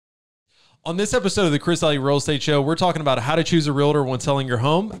On this episode of the Chris Elliott Real Estate Show, we're talking about how to choose a realtor when selling your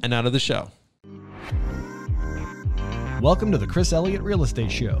home, and out of the show. Welcome to the Chris Elliott Real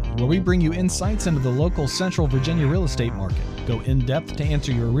Estate Show, where we bring you insights into the local Central Virginia real estate market, go in depth to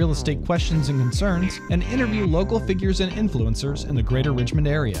answer your real estate questions and concerns, and interview local figures and influencers in the greater Richmond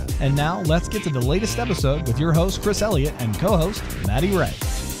area. And now let's get to the latest episode with your host, Chris Elliott, and co-host, Maddie Ray.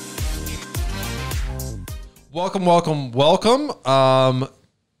 Welcome.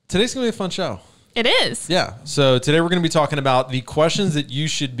 Today's going to be a fun show. It is. Yeah. So today we're going to be talking about the questions that you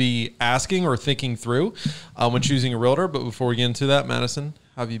should be asking or thinking through when choosing a realtor. But before we get into that, Madison,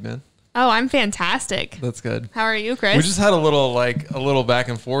 how have you been? Oh, I'm fantastic. That's good. How are you, Chris? We just had a little back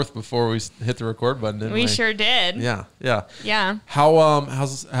and forth before we hit the record button, didn't we? We sure did. Yeah. Yeah.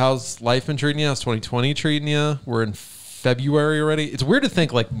 How's life been treating you? How's 2020 treating you? We're in February already. It's weird to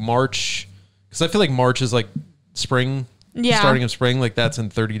think like March, because I feel like March is like spring. Yeah. Starting of spring, like that's in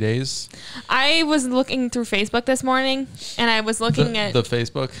 30 days. I was looking through Facebook this morning, and I was looking at... The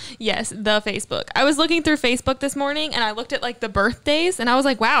Facebook? Yes, the Facebook. I was looking through Facebook this morning, and I looked at like the birthdays, and I was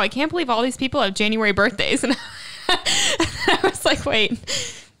like, wow, I can't believe all these people have January birthdays. And I was like, wait,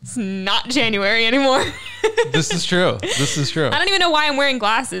 it's not January anymore. This is true. I don't even know why I'm wearing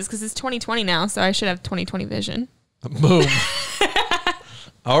glasses, because it's 2020 now, so I should have 2020 vision. Boom.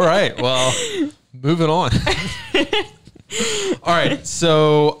 All right, well, moving on. All right,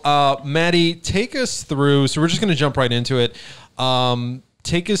 so Maddie, take us through. So we're just going to jump right into it.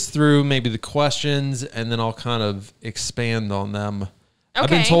 Take us through maybe the questions, and then I'll kind of expand on them.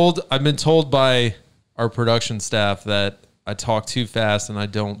 Okay. I've been told by our production staff that I talk too fast and I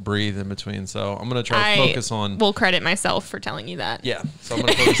don't breathe in between. So I'm going to try to focus on. Will credit myself for telling you that. Yeah, so I'm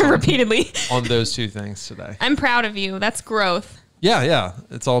going to focus repeatedly on those two things today. I'm proud of you. That's growth. Yeah,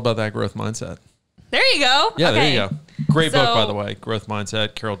 it's all about that growth mindset. There you go. Yeah, okay. There you go. Great book, by the way. Growth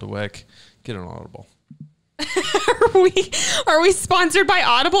Mindset, Carol DeWick. Get an Audible. Are we sponsored by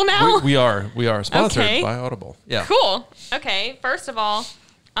Audible now? We are sponsored Okay. by Audible. Yeah. Cool. Okay. First of all,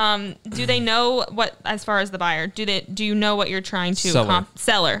 do they know what, as far as the buyer, do you know what you're trying to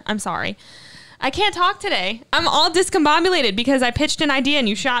seller? I'm sorry. I can't talk today. I'm all discombobulated because I pitched an idea and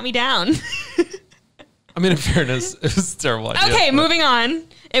you shot me down. I mean, in fairness, it was a terrible idea. Okay, moving on.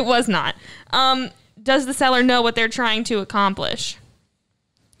 It was not. Does the seller know what they're trying to accomplish?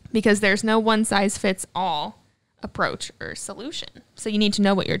 Because there's no one-size-fits-all approach or solution. So you need to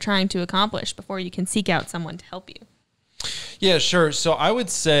know what you're trying to accomplish before you can seek out someone to help you. Yeah, sure. So I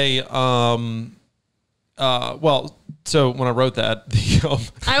would say, so when I wrote that,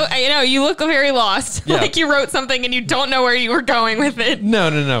 I know you look very lost. Yeah. Like you wrote something and you don't know where you were going with it.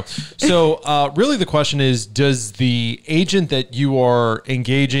 No. So really the question is, does the agent that you are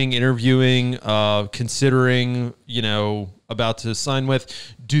engaging, interviewing, considering, about to sign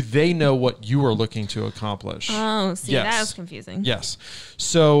with, do they know what you are looking to accomplish? Oh, see, yes. That was confusing. Yes.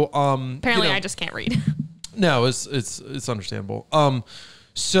 So apparently I just can't read. No, it's understandable.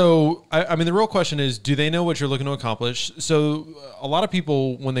 So, I mean, the real question is, do they know what you're looking to accomplish? So a lot of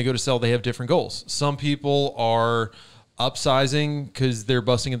people, when they go to sell, they have different goals. Some people are upsizing because they're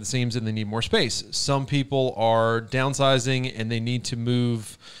busting at the seams and they need more space. Some people are downsizing and they need to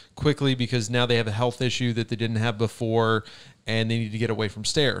move quickly because now they have a health issue that they didn't have before and they need to get away from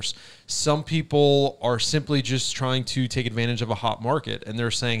stairs. Some people are simply just trying to take advantage of a hot market and they're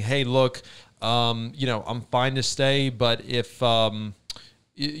saying, hey, look, I'm fine to stay, but if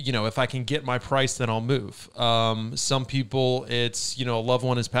I can get my price, then I'll move. Some people, it's, a loved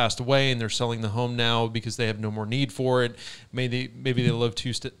one has passed away and they're selling the home now because they have no more need for it. Maybe they live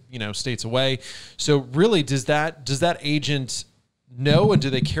two states away. So really, does that agent know, and do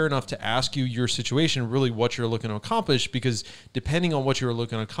they care enough to ask you your situation, really what you're looking to accomplish? Because depending on what you're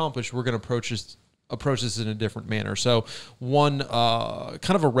looking to accomplish, we're going to approach this in a different manner. So one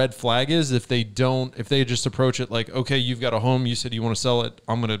kind of a red flag is if they just approach it like, okay, you've got a home, you said you want to sell it,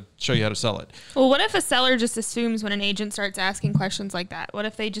 I'm going to show you how to sell it. Well, what if a seller just assumes when an agent starts asking questions like that? What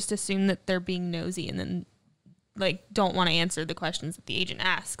if they just assume that they're being nosy and then don't want to answer the questions that the agent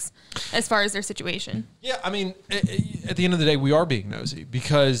asks as far as their situation? Yeah, I mean, at the end of the day, we are being nosy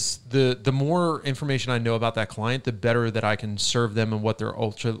because the more information I know about that client, the better that I can serve them and what they're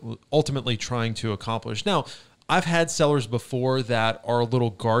ultimately trying to accomplish. Now, I've had sellers before that are a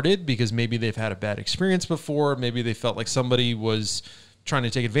little guarded because maybe they've had a bad experience before. Maybe they felt like somebody was trying to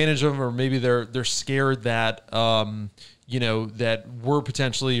take advantage of them, or maybe they're scared that that we're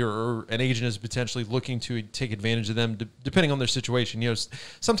potentially or an agent is potentially looking to take advantage of them, depending on their situation.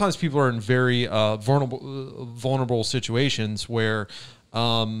 Sometimes people are in very vulnerable situations where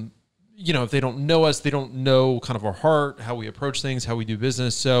if they don't know us, they don't know kind of our heart, how we approach things, how we do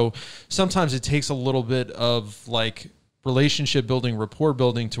business. So sometimes it takes a little bit of like relationship building, rapport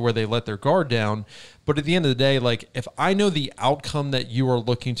building to where they let their guard down. But at the end of the day, like if I know the outcome that you are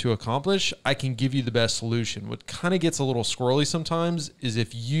looking to accomplish, I can give you the best solution. What kind of gets a little squirrely sometimes is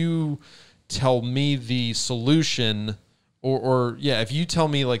if you tell me the solution or if you tell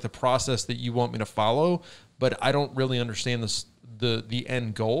me like the process that you want me to follow, but I don't really understand the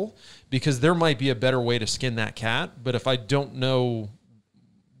end goal, because there might be a better way to skin that cat. But if I don't know,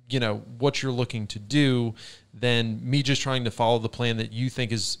 what you're looking to do, then me just trying to follow the plan that you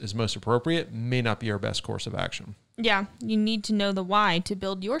think is most appropriate may not be our best course of action. Yeah. You need to know the why to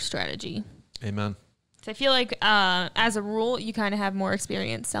build your strategy. Amen. So I feel like as a rule, you kind of have more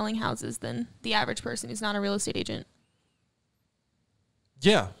experience selling houses than the average person who's not a real estate agent.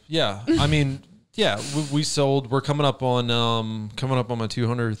 Yeah. I mean, we sold. We're coming up on my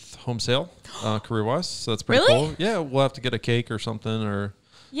 200th home sale, career wise. So that's pretty cool. Yeah, we'll have to get a cake or something, or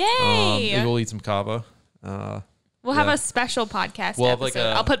yay! Maybe we'll eat some kava. We'll have a special podcast episode. Like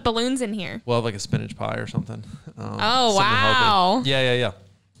I'll put balloons in here. We'll have like a spinach pie or something. Oh wow! Healthy. Yeah.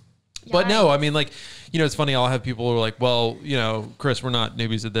 But no, I mean, like, it's funny. I'll have people who are like, well, Chris, we're not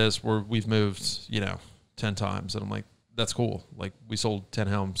newbies at this. We've moved, 10 times, and I'm like, that's cool. Like, we sold 10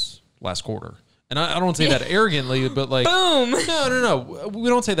 homes last quarter. And I don't say that arrogantly, but like, boom. No. We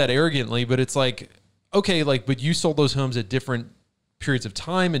don't say that arrogantly, but it's like, okay, like, but you sold those homes at different periods of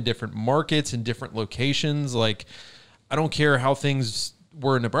time in different markets in different locations. Like, I don't care how things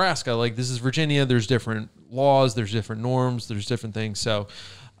were in Nebraska. Like, this is Virginia. There's different laws. There's different norms. There's different things. So,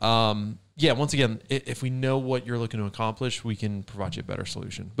 once again, if we know what you're looking to accomplish, we can provide you a better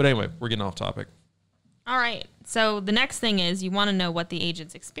solution. But anyway, we're getting off topic. All right. So the next thing is you want to know what the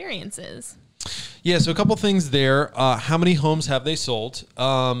agent's experience is. Yeah, so a couple things there. How many homes have they sold?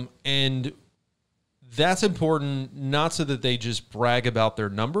 And that's important, not so that they just brag about their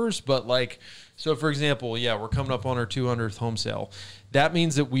numbers, but like, so for example, we're coming up on our 200th home sale. That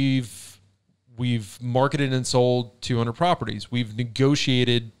means that we've marketed and sold 200 properties. We've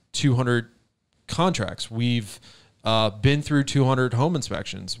negotiated 200 contracts. We've been through 200 home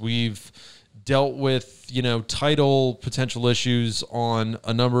inspections. We've dealt with, title potential issues on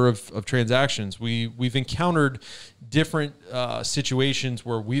a number of transactions. We've encountered different situations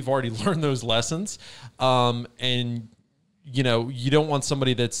where we've already learned those lessons. And you don't want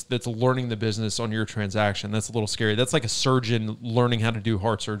somebody that's learning the business on your transaction. That's a little scary. That's like a surgeon learning how to do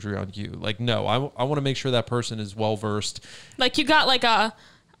heart surgery on you. Like, no, I want to make sure that person is well-versed. Like, you got like a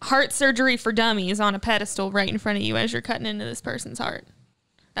heart surgery for dummies on a pedestal right in front of you as you're cutting into this person's heart.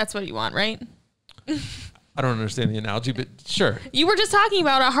 That's what you want, right? I don't understand the analogy, but sure. You were just talking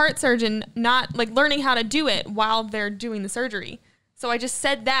about a heart surgeon not like learning how to do it while they're doing the surgery. So I just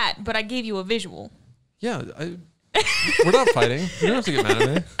said that, but I gave you a visual. Yeah, we're not fighting. You don't have to get mad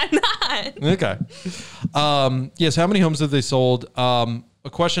at me. I'm not. Okay. Yes. How many homes have they sold? A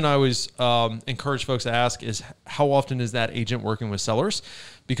question I always encourage folks to ask is, how often is that agent working with sellers?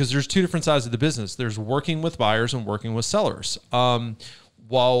 Because there's two different sides of the business. There's working with buyers and working with sellers.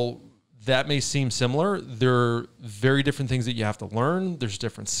 While that may seem similar, there are very different things that you have to learn. There's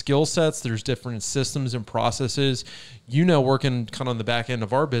different skill sets. There's different systems and processes. Working kind of on the back end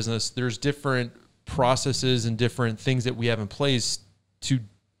of our business, there's different processes and different things that we have in place to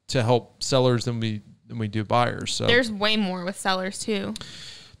help sellers than we do buyers. So there's way more with sellers too.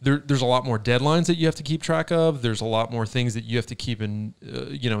 There's a lot more deadlines that you have to keep track of. There's a lot more things that you have to keep in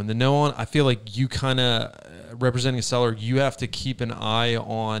the know on. I feel like you kind of representing a seller, you have to keep an eye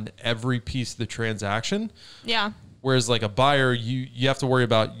on every piece of the transaction. Yeah. Whereas like a buyer, you have to worry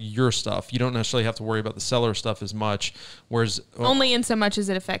about your stuff. You don't necessarily have to worry about the seller stuff as much. Whereas only in so much as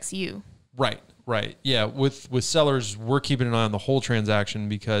it affects you. Right. Yeah. With sellers, we're keeping an eye on the whole transaction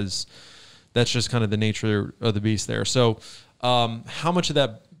because that's just kind of the nature of the beast there. So how much of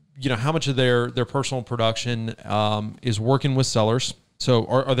that, how much of their personal production is working with sellers? So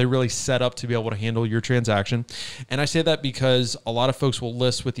are they really set up to be able to handle your transaction? And I say that because a lot of folks will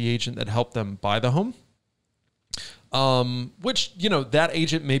list with the agent that helped them buy the home. Which, that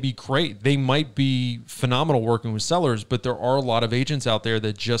agent may be great. They might be phenomenal working with sellers, but there are a lot of agents out there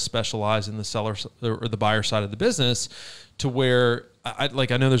that just specialize in the seller or the buyer side of the business, to where I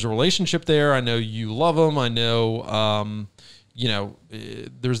know there's a relationship there. I know you love them. I know,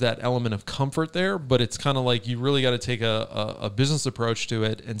 there's that element of comfort there, but it's kind of like you really got to take a business approach to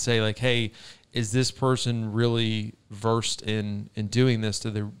it and say like, hey, is this person really versed in doing this?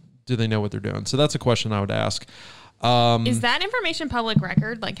 Do they know what they're doing? So that's a question I would ask. Is that information public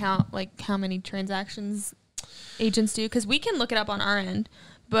record? Like how many transactions agents do? Because we can look it up on our end,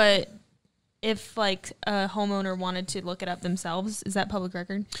 but if like a homeowner wanted to look it up themselves? Is that public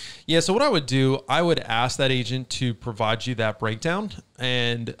record? Yeah. So what I would do, I would ask that agent to provide you that breakdown,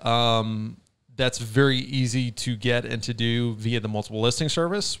 and that's very easy to get and to do via the multiple listing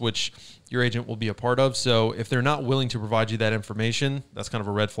service, which your agent will be a part of. So if they're not willing to provide you that information, that's kind of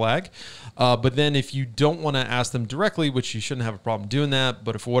a red flag. But then if you don't want to ask them directly, which you shouldn't have a problem doing that,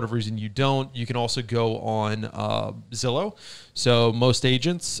 but if for whatever reason you don't, you can also go on Zillow. So most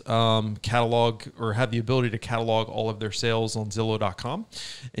agents catalog or have the ability to catalog all of their sales on Zillow.com.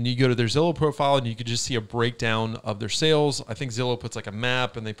 And you go to their Zillow profile and you can just see a breakdown of their sales. I think Zillow puts like a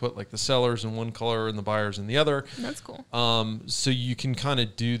map, and they put like the sellers in one color and the buyers in the other. That's cool. So you can kind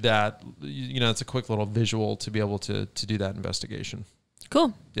of do that. You know, it's a quick little visual to be able to do that investigation.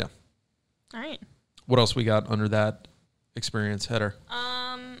 Cool. Yeah. All right. What else we got under that experience header?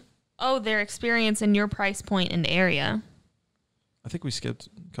 Oh, their experience in your price point and area. I think we skipped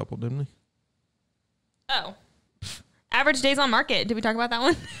a couple, didn't we? Oh. Average days on market. Did we talk about that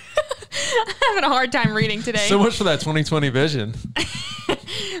one? I'm having a hard time reading today. So much for that 2020 vision.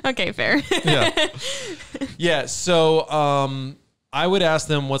 Okay, fair. Yeah. Yeah. So I would ask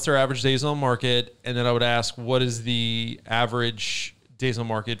them what's their average days on market, and then I would ask what is the average days on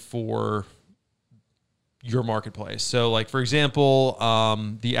market for your marketplace. So like, for example,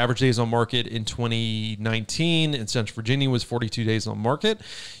 the average days on market in 2019 in Central Virginia was 42 days on market.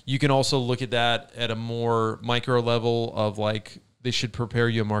 You can also look at that at a more micro level of like, they should prepare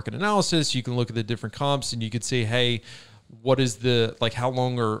you a market analysis. You can look at the different comps and you could say, hey, what is the, like, how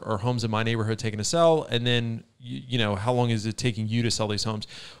long are homes in my neighborhood taking to sell? And then, you know, how long is it taking you to sell these homes?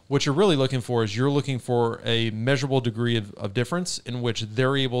 What you're really looking for is you're looking for a measurable degree of difference in which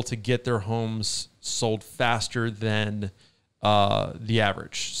they're able to get their homes sold faster than the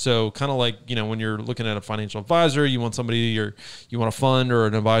average. So kind of like, you know, when you're looking at a financial advisor, you want somebody, or you want a fund or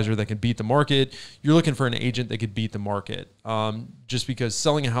an advisor that can beat the market. You're looking for an agent that could beat the market. Just because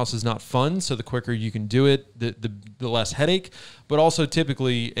selling a house is not fun. So the quicker you can do it, the less headache, but also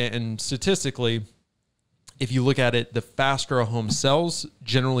typically and statistically, if you look at it, the faster a home sells,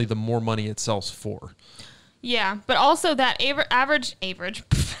 generally the more money it sells for. Yeah, but also that average.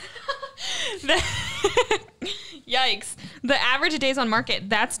 Yikes. The average days on market,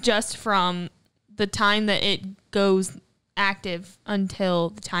 that's just from the time that it goes active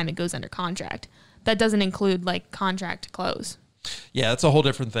until the time it goes under contract. That doesn't include like contract to close. Yeah, that's a whole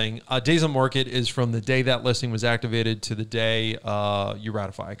different thing. Days on market is from the day that listing was activated to the day you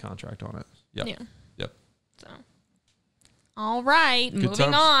ratify a contract on it. Yep. Yeah. Yep. So, all right, Good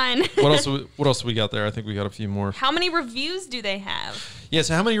moving times. on. What else do we got there? I think we got a few more. How many reviews do they have? Yeah,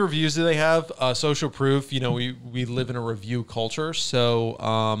 so how many reviews do they have? Social proof, you know, we live in a review culture.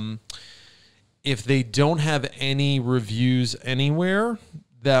 So if they don't have any reviews anywhere,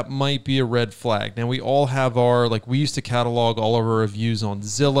 that might be a red flag. Now, we all have we used to catalog all of our reviews on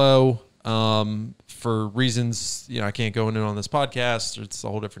Zillow for reasons, you know, I can't go into on this podcast. It's a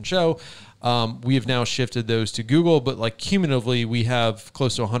whole different show. We have now shifted those to Google, but like cumulatively, we have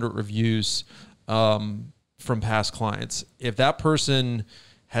close to 100 reviews from past clients. If that person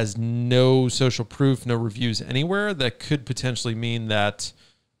has no social proof, no reviews anywhere, that could potentially mean that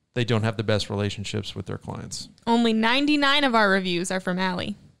they don't have the best relationships with their clients. Only 99 of our reviews are from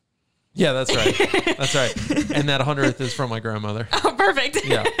Allie. Yeah, that's right. That's right. And that 100th is from my grandmother. Oh, perfect.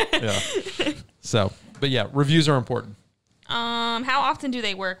 Yeah. So, but yeah, reviews are important. How often do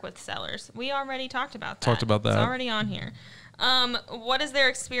they work with sellers? We already talked about that. It's already on here. What is their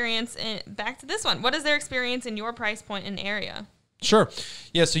experience back to this one? What is their experience in your price point and area? Sure.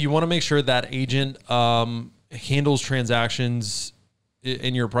 Yeah. So you want to make sure that agent handles transactions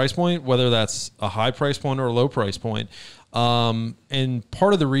in your price point, whether that's a high price point or a low price point. And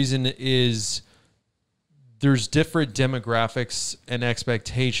part of the reason is there's different demographics and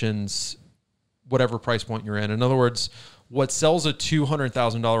expectations, whatever price point you're in. In other words, what sells a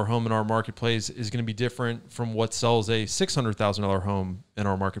 $200,000 home in our marketplace is going to be different from what sells a $600,000 home in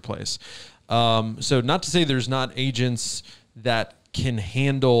our marketplace. So not to say there's not agents that can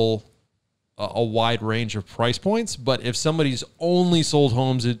handle a wide range of price points, but if somebody's only sold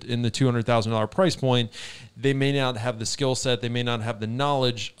homes in the $200,000 price point, they may not have the skill set, they may not have the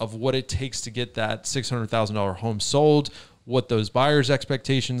knowledge of what it takes to get that $600,000 home sold, what those buyers'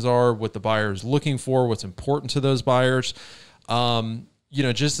 expectations are, what the buyer is looking for, what's important to those buyers. You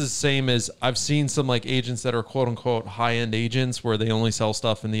know, just the same as I've seen some like agents that are quote unquote high-end agents where they only sell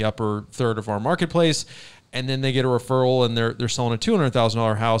stuff in the upper third of our marketplace. And then they get a referral and they're selling a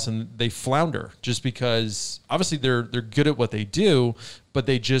 $200,000 house and they flounder just because obviously they're good at what they do, but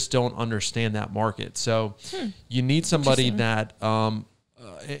they just don't understand that market. So you need somebody that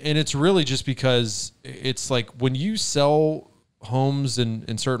and it's really just because it's like when you sell homes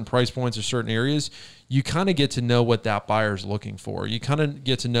in certain price points or certain areas, you kind of get to know what that buyer's looking for. You kind of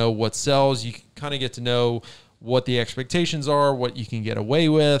get to know what sells. You kind of get to know what the expectations are, what you can get away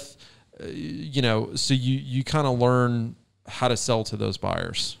with, so you kind of learn how to sell to those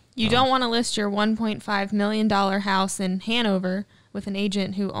buyers. You don't want to list your $1.5 million house in Hanover with an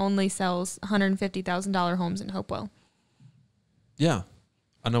agent who only sells $150,000 homes in Hopewell. Yeah.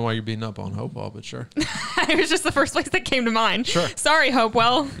 I know why you're beating up on Hopewell, but sure. It was just the first place that came to mind. Sure. Sorry,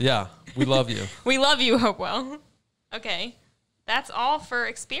 Hopewell. Yeah, we love you. We love you, Hopewell. Okay. That's all for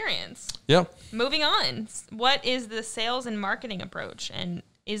experience. Yeah. Moving on. What is the sales and marketing approach? And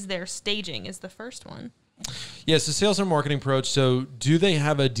is there staging is the first one? Yeah, so sales and marketing approach. So do they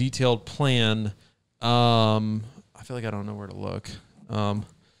have a detailed plan? I feel like I don't know where to look.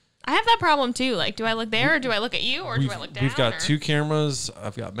 I have that problem too. Like, do I look there or do I look at you or do I look down? We've got 2 cameras.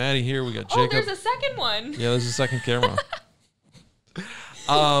 I've got Maddie here. We got Jacob. Oh, there's a second one. Yeah, there's a second camera.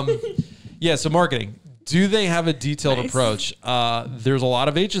 Yeah, so marketing. Do they have a detailed approach? There's a lot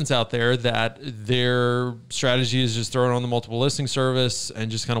of agents out there that their strategy is just throw it on the multiple listing service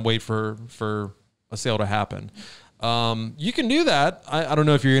and just kind of wait for a sale to happen. You can do that. I don't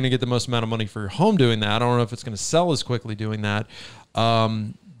know if you're going to get the most amount of money for your home doing that. I don't know if it's going to sell as quickly doing that.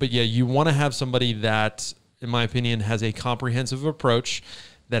 But yeah, you want to have somebody that, in my opinion, has a comprehensive approach,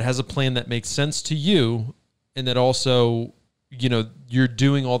 that has a plan that makes sense to you, and that also, you're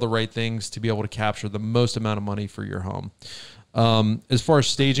doing all the right things to be able to capture the most amount of money for your home. As far as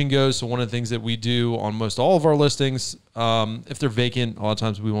staging goes, so one of the things that we do on most all of our listings, if they're vacant, a lot of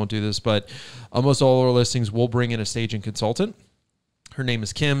times we won't do this, but on most all of our listings, we'll bring in a staging consultant. Her name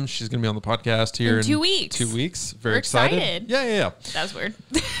is Kim. She's going to be on the podcast here in 2 weeks. 2 weeks. Very We're excited. Yeah. That was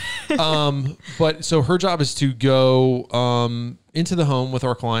weird. But so her job is to go into the home with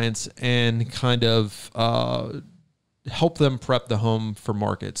our clients and kind of help them prep the home for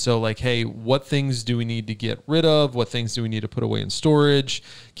market. So like, hey, what things do we need to get rid of? What things do we need to put away in storage?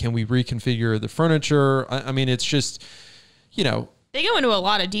 Can we reconfigure the furniture? I mean, it's just, they go into a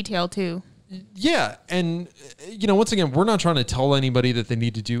lot of detail too. Yeah. And, once again, we're not trying to tell anybody that they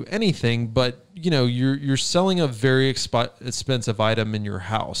need to do anything, but, you're selling a very expensive item in your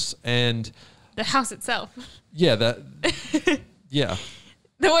house. And the house itself. Yeah. Yeah.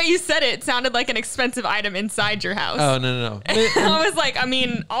 The way you said it sounded like an expensive item inside your house. Oh, no. I was like,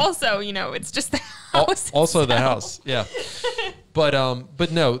 also, it's just the house. Also the house. Yeah.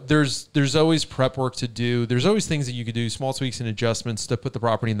 But no, there's always prep work to do. There's always things that you could do, small tweaks and adjustments to put the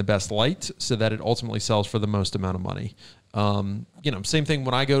property in the best light so that it ultimately sells for the most amount of money. Same thing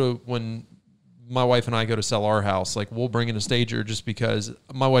when my wife and I go to sell our house, like we'll bring in a stager just because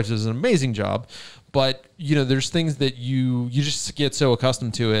my wife does an amazing job. But, there's things that you just get so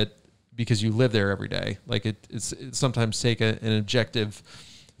accustomed to it because you live there every day. Like it's sometimes take an objective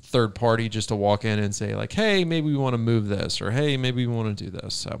third party just to walk in and say like, hey, maybe we want to move this, or hey, maybe we want to do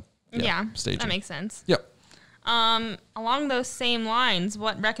this. So yeah, staging. That makes sense. Yep. Along those same lines,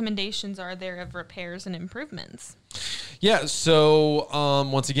 what recommendations are there of repairs and improvements? Yeah. So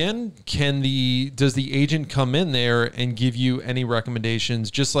once again, does the agent come in there and give you any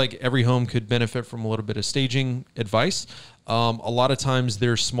recommendations? Just like every home could benefit from a little bit of staging advice. A lot of times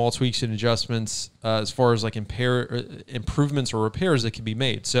there's small tweaks and adjustments as far as like improvements or repairs that can be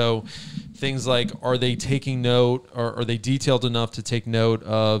made. So things like, are they taking note, or are they detailed enough to take note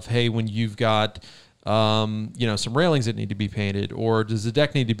of, hey, when you've got some railings that need to be painted, or does the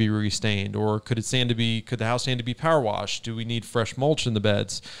deck need to be restained, or could the house stand to be power washed? Do we need fresh mulch in the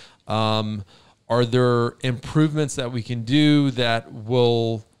beds? Are there improvements that we can do that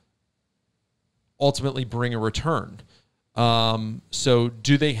will ultimately bring a return? So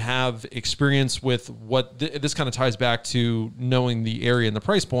do they have experience with what this kind of ties back to knowing the area and the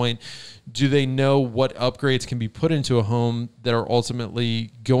price point? Do they know what upgrades can be put into a home that are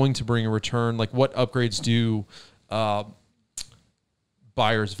ultimately going to bring a return? Like what upgrades do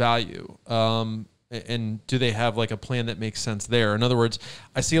buyers value? And do they have like a plan that makes sense there? In other words,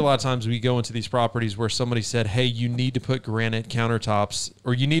 I see a lot of times we go into these properties where somebody said, hey, you need to put granite countertops,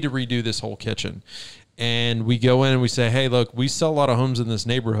 or you need to redo this whole kitchen. And we go in and we say, hey, look, we sell a lot of homes in this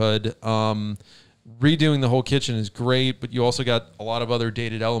neighborhood. Redoing the whole kitchen is great, but you also got a lot of other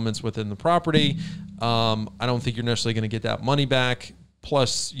dated elements within the property. I don't think you're necessarily going to get that money back.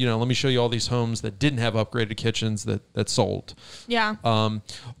 Plus, let me show you all these homes that didn't have upgraded kitchens that sold. Yeah.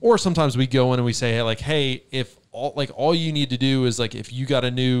 Or sometimes we go in and we say, hey, if all you need to do is like, if you got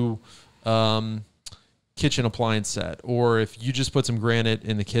a new, kitchen appliance set, or if you just put some granite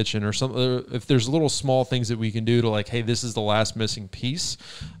in the kitchen or something, if there's little small things that we can do to like, hey, this is the last missing piece.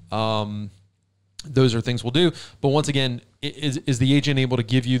 Those are things we'll do. But once again, is the agent able to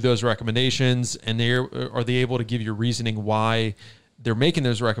give you those recommendations, and are they able to give you reasoning why they're making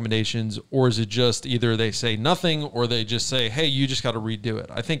those recommendations, or is it just either they say nothing or they just say, hey, you just got to redo it?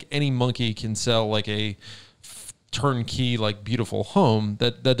 I think any monkey can sell like a turnkey, like beautiful home.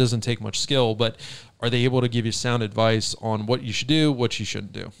 That doesn't take much skill, but are they able to give you sound advice on what you should do, what you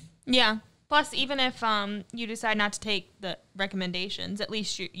shouldn't do? Yeah. Plus, even if you decide not to take the recommendations, at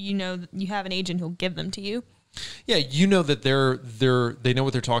least you know you have an agent who'll give them to you. Yeah, you know that they know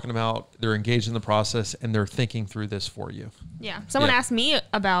what they're talking about. They're engaged in the process, and they're thinking through this for you. Yeah. Someone asked me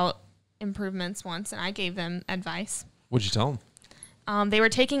about improvements once, and I gave them advice. What'd you tell them? They were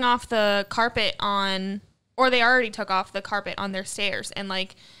taking off the carpet or they already took off the carpet on their stairs, and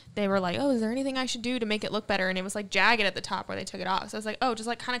like they were like, oh, is there anything I should do to make it look better? And it was like jagged at the top where they took it off. So I was like, oh, just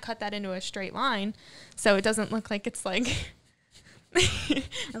like kind of cut that into a straight line so it doesn't look like it's like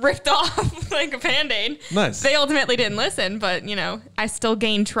ripped off like a Band-Aid. Nice. They ultimately didn't listen, but I still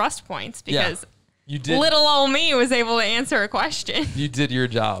gained trust points because you did. Little old me was able to answer a question. You did your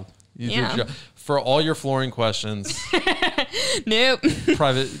job. You did your job. For all your flooring questions. Nope.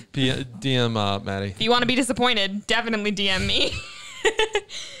 Private DM Maddie. If you want to be disappointed, definitely DM me.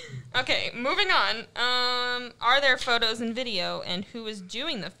 Okay, moving on. Are there photos and video, and who is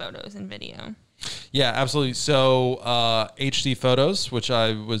doing the photos and video? Yeah, absolutely. So HD photos, which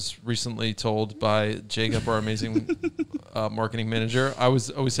I was recently told by Jacob, our amazing marketing manager. I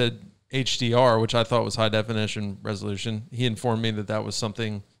always said HDR, which I thought was high definition resolution. He informed me that was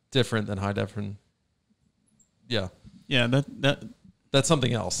something different than high definition. Yeah. Yeah, that's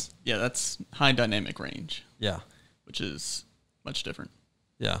something else. Yeah, that's high dynamic range. Yeah. Which is much different.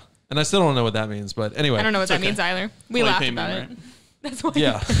 Yeah. And I still don't know what that means, but anyway. I don't know what that means either. We laughed about it. Right? That's why.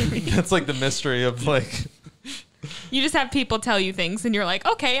 Yeah. That's like the mystery of like. You just have people tell you things and you're like,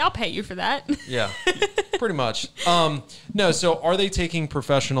 okay, I'll pay you for that. Yeah, pretty much. No, so are they taking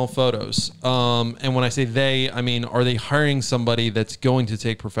professional photos? And when I say they, I mean, are they hiring somebody that's going to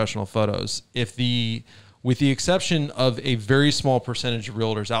take professional photos? With the exception of a very small percentage of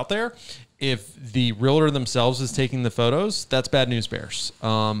realtors out there, if the realtor themselves is taking the photos, that's bad news bears.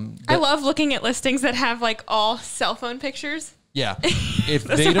 I love looking at listings that have like all cell phone pictures. Yeah. If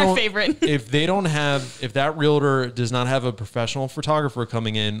Those are my favorite. If that realtor does not have a professional photographer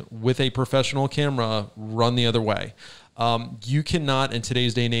coming in with a professional camera, run the other way. You cannot in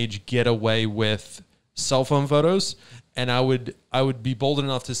today's day and age get away with cell phone photos. And I would be bold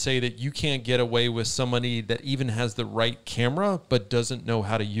enough to say that you can't get away with somebody that even has the right camera but doesn't know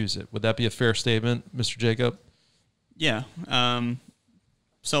how to use it. Would that be a fair statement, Mr. Jacob? Yeah.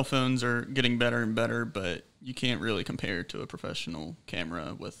 Cell phones are getting better and better, but you can't really compare to a professional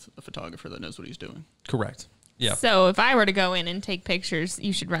camera with a photographer that knows what he's doing. Correct. Yeah. So if I were to go in and take pictures,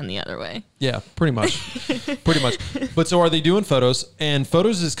 you should run the other way. Yeah, pretty much. Pretty much. But so are they doing photos? And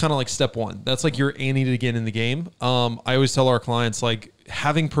photos is kind of like step one. That's like your ante to get in the game. I always tell our clients, like,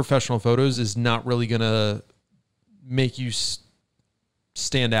 having professional photos is not really going to make you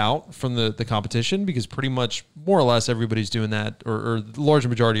stand out from the competition, because pretty much more or less everybody's doing that, or the large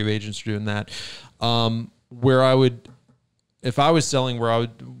majority of agents are doing that. If I was selling,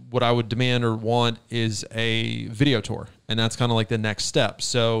 what I would demand or want is a video tour. And that's kind of like the next step.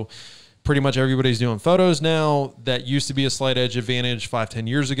 So pretty much everybody's doing photos now. That used to be a slight edge advantage 5-10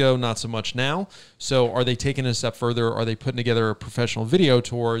 years ago, not so much now. So are they taking it a step further? Are they putting together a professional video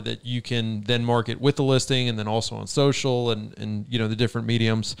tour that you can then market with the listing and then also on social and the different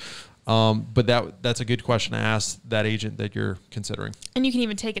mediums? But that's a good question to ask that agent that you're considering. And you can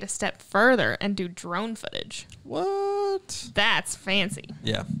even take it a step further and do drone footage. What? That's fancy.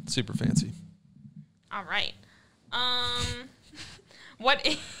 Yeah, super fancy. All right. What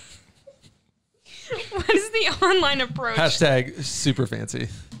is the online approach? # super fancy.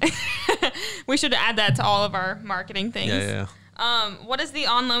 We should add that to all of our marketing things. Yeah. What is the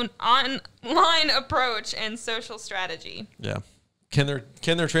online approach and social strategy? Yeah. Can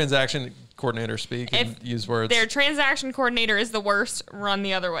their transaction coordinator speak and use words? Their transaction coordinator is the worst, run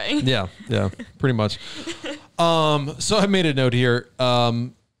the other way. Yeah, pretty much. So I made a note here.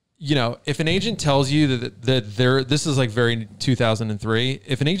 If an agent tells you that this is like very 2003.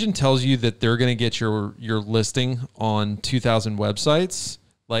 If an agent tells you that they're going to get your listing on 2,000 websites,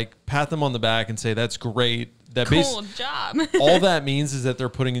 like pat them on the back and say, that's great. Cool job. All that means is that they're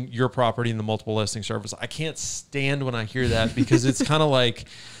putting your property in the multiple listing service. I can't stand when I hear that, because it's kind of like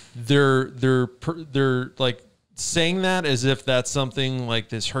they're like saying that as if that's something like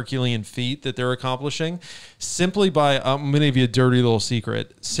this Herculean feat that they're accomplishing. Simply by, I'm going to give you a dirty little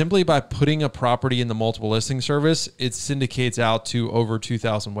secret. Simply by putting a property in the multiple listing service, it syndicates out to over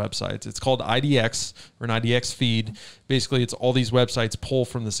 2,000 websites. It's called IDX, or an IDX feed. Basically, it's all these websites pull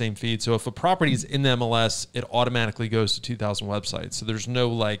from the same feed. So if a property is in the MLS, it automatically goes to 2,000 websites. So there's no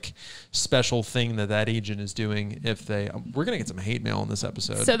like special thing that agent is doing if they, we're going to get some hate mail in this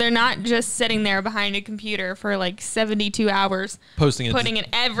episode. So they're not just sitting there behind a computer for like 72 hours putting in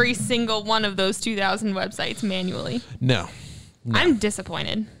every single one of those 2,000 websites manually. No. I'm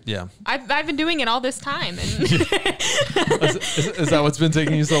disappointed. Yeah. I've been doing it all this time. And is that what's been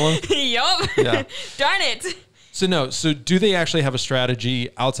taking you so long? Yup. Yeah. Darn it. So do they actually have a strategy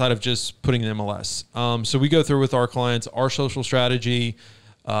outside of just putting an MLS? So we go through with our clients, our social strategy.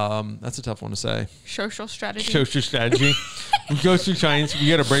 That's a tough one to say. Social strategy. Social strategy. We go through clients. We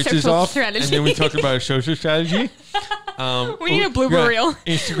got to break this off. Strategy. And then we talk about a social strategy. We need a blooper reel.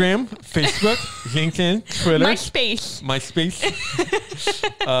 Instagram, Facebook, LinkedIn, Twitter. MySpace.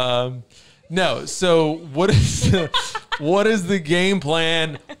 No. So what is the game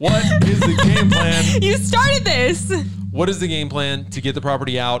plan? What is the game plan? You started this. What is the game plan to get the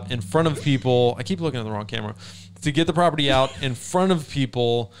property out in front of people? I keep looking at the wrong camera. To get the property out in front of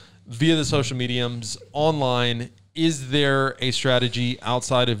people via the social mediums, online, is there a strategy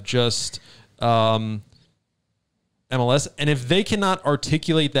outside of just MLS? And if they cannot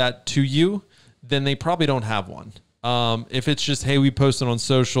articulate that to you, then they probably don't have one. If it's just, hey, we posted on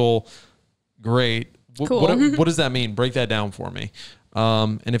social, great. Cool. What does that mean? Break that down for me.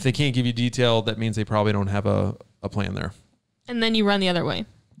 And if they can't give you detail, that means they probably don't have a plan there. And then you run the other way.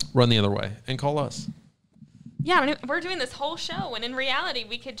 Run the other way and call us. Yeah, I mean, we're doing this whole show, and in reality,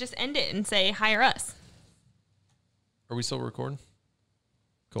 we could just end it and say, hire us. Are we still recording?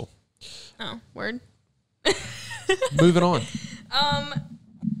 Cool. Oh, word. Moving on.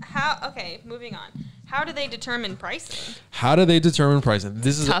 Moving on. How do they determine pricing?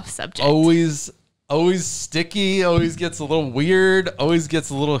 This is tough subject. Always sticky, always gets a little weird, always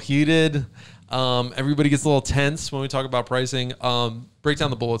gets a little heated. Everybody gets a little tense when we talk about pricing. Break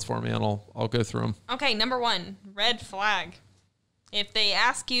down the bullets for me, and I'll go through them. Okay, number 1, red flag. If they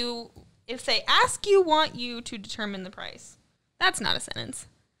ask you want you to determine the price, that's not a sentence.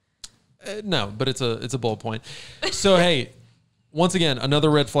 No, but it's a bullet point. So hey, once again, another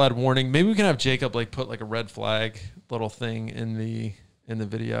red flag warning. Maybe we can have Jacob like put like a red flag little thing in the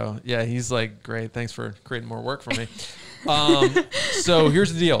video. Yeah, he's like, great, thanks for creating more work for me. So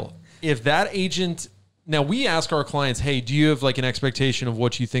here's the deal. If that agent, now we ask our clients, hey, do you have like an expectation of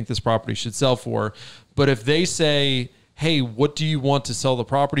what you think this property should sell for? But if they say, hey, what do you want to sell the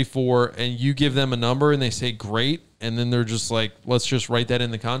property for? And you give them a number and they say, great. And then they're just like, let's just write that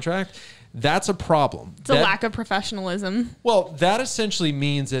in the contract. That's a problem. It's a lack of professionalism. Well, that essentially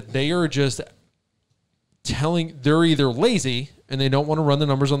means that they are just they're either lazy and they don't want to run the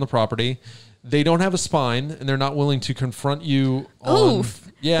numbers on the property. They don't have a spine and they're not willing to confront you on.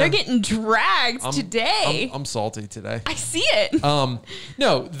 Oof. Yeah. They're getting dragged today. I'm salty today. I see it.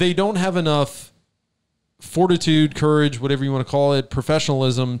 No, they don't have enough fortitude, courage, whatever you want to call it,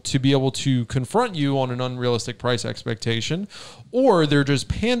 professionalism to be able to confront you on an unrealistic price expectation, or they're just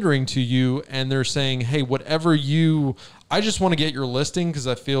pandering to you and they're saying, hey, I just want to get your listing because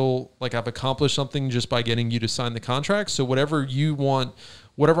I feel like I've accomplished something just by getting you to sign the contract. So whatever you want,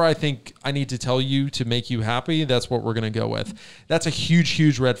 whatever I think I need to tell you to make you happy, that's what we're going to go with. That's a huge,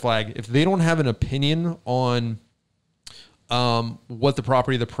 huge red flag. If they don't have an opinion on what the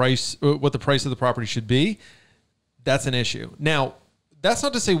price of the property should be, that's an issue. Now, that's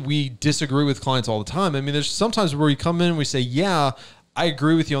not to say we disagree with clients all the time. I mean, there's sometimes where we come in and we say, yeah, I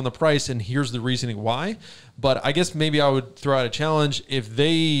agree with you on the price and here's the reasoning why. But I guess maybe I would throw out a challenge. If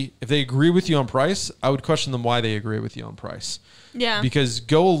they agree with you on price, I would question them why they agree with you on price. Yeah. Because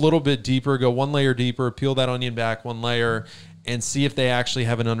go a little bit deeper, go one layer deeper, peel that onion back one layer and see if they actually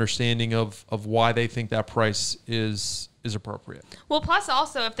have an understanding of why they think that price is appropriate. Well, plus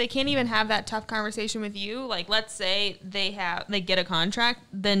also if they can't even have that tough conversation with you, like let's say they get a contract,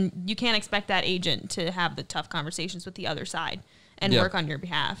 then you can't expect that agent to have the tough conversations with the other side and work on your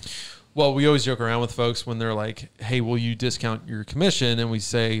behalf. Well, we always joke around with folks when they're like, hey, will you discount your commission? And we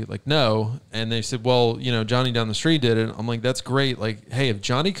say like, no. And they said, well, Johnny down the street did it. I'm like, that's great. Like, hey, if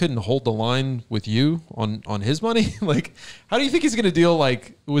Johnny couldn't hold the line with you on his money, like, how do you think he's going to deal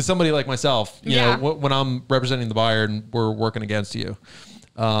like with somebody like myself, you know, when I'm representing the buyer and we're working against you?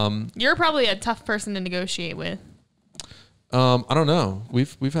 You're probably a tough person to negotiate with. I don't know.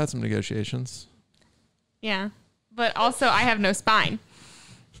 We've had some negotiations. Yeah. But also I have no spine.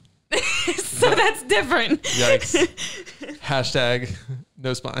 So that's different. Yikes. Hashtag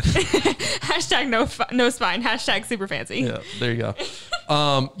no spine. Hashtag no spine. Hashtag super fancy. Yeah, there you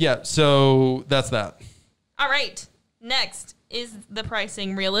go. Yeah, so that's that. All right. Next, is the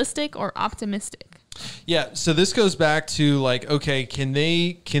pricing realistic or optimistic? Yeah, so this goes back to like, okay, can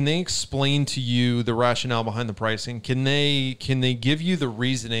they explain to you the rationale behind the pricing? Can they give you the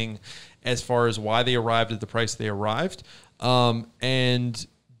reasoning as far as why they arrived at the price they arrived? And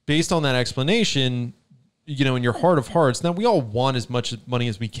based on that explanation, you know, in your heart of hearts, now we all want as much money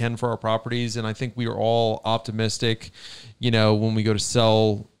as we can for our properties, and I think we are all optimistic, you know, when we go to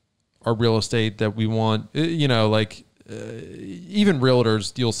sell our real estate that we want, you know, like even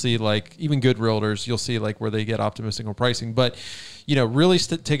realtors, you'll see like, even good realtors, you'll see like where they get optimistic on pricing. But, you know, really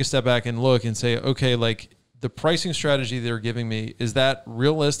take a step back and look and say, okay, like the pricing strategy they're giving me, is that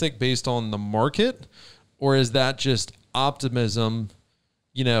realistic based on the market, or is that just optimism,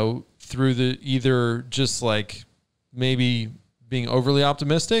 you know, through the either just like maybe being overly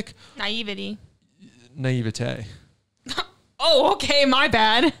optimistic? Naivete. Oh, okay. My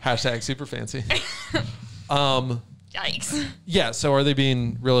bad. Hashtag super fancy. Yikes. Yeah. So are they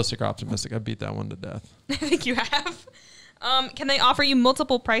being realistic or optimistic? I beat that one to death. I think you have. Can they offer you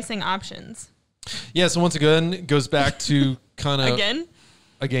multiple pricing options? Yeah. So once again, it goes back to kind of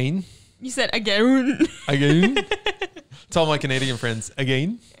again. You said again. Tell my Canadian friends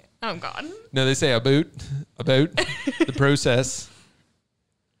again. Oh God. No, they say about the process.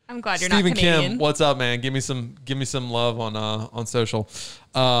 I'm glad you're Stephen not Canadian. Kim, what's up, man? Give me some love on social.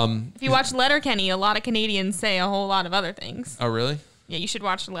 If you watch Letterkenny, a lot of Canadians say a whole lot of other things. Oh, really? Yeah, you should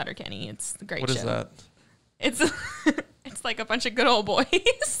watch Letterkenny. It's a great show. What is that? It's like a bunch of good old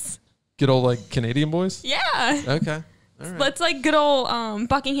boys. Good old like Canadian boys? Yeah. Okay. All right. It's like good old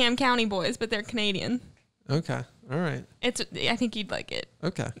Buckingham County boys, but they're Canadian. Okay. All right. I think you'd like it.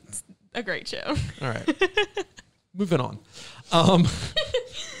 Okay. It's a great show. All right. Moving on.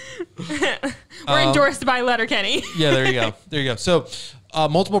 We're endorsed by Letterkenny. Yeah, there you go. So,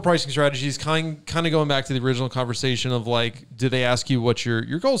 multiple pricing strategies, kind of going back to the original conversation of like, do they ask you what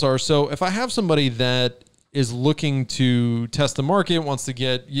your goals are? So if I have somebody that is looking to test the market, wants to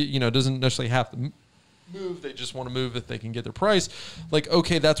get, you know, doesn't necessarily have to move, they just want to move if they can get their price. Like,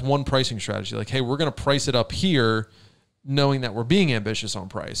 okay, that's one pricing strategy. Like, hey, we're going to price it up here, knowing that we're being ambitious on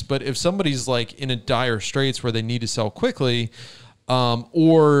price. But if somebody's like in a dire straits where they need to sell quickly,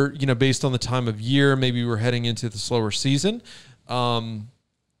 or, you know, based on the time of year, maybe we're heading into the slower season,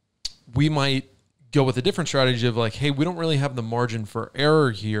 we might go with a different strategy of like, hey, we don't really have the margin for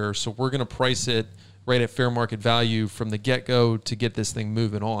error here, so we're going to price it right at fair market value from the get-go to get this thing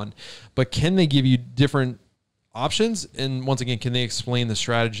moving on. But can they give you different options? And once again, can they explain the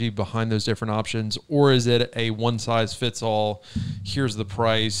strategy behind those different options? Or is it a one-size-fits-all, here's the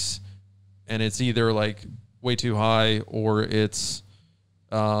price, and it's either like way too high or it's,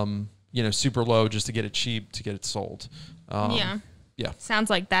 you know, super low just to get it cheap, to get it sold? Yeah.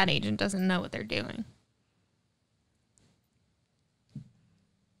 Sounds like that agent doesn't know what they're doing.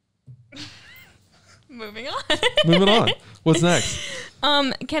 Moving on. What's next?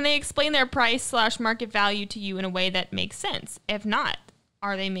 Can they explain their price / market value to you in a way that makes sense? If not,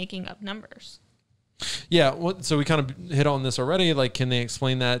 are they making up numbers? Yeah. So we kind of hit on this already. Like, can they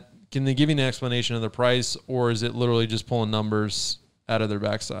explain that? Can they give you an explanation of the price, or is it literally just pulling numbers out of their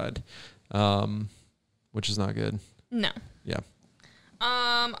backside? Which is not good. No. Yeah.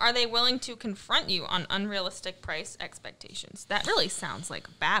 Are they willing to confront you on unrealistic price expectations? That really sounds like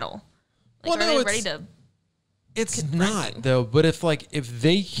a battle. Like, well, are they ready to? It's not though. But if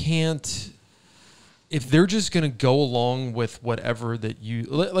they can't, if they're just going to go along with whatever that you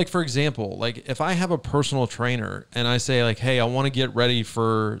like, for example, like if I have a personal trainer and I say like, hey, I want to get ready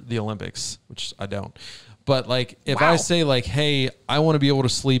for the Olympics, which I don't, but like if I say like, hey, I want to be able to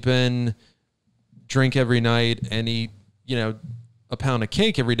sleep in, drink every night, and eat, you know, a pound of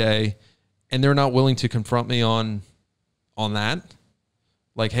cake every day, and they're not willing to confront me on that,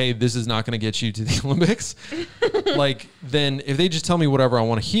 like, hey, this is not going to get you to the Olympics. Like, then if they just tell me whatever I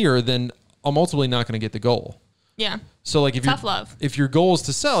want to hear, then I'm ultimately not going to get the goal. Yeah. So like if your goal is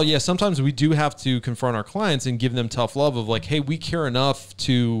to sell, yeah, sometimes we do have to confront our clients and give them tough love of like, hey, we care enough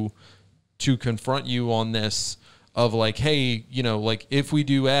to confront you on this of like, hey, you know, like if we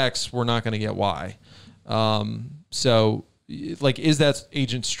do X, we're not going to get Y. So like, is that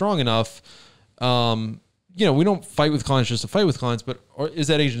agent strong enough? You know, we don't fight with clients just to fight with clients, but is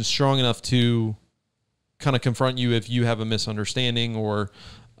that agent strong enough to kind of confront you if you have a misunderstanding or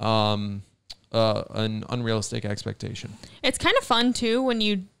an unrealistic expectation? It's kind of fun too when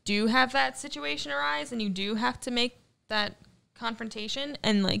you do have that situation arise and you do have to make that confrontation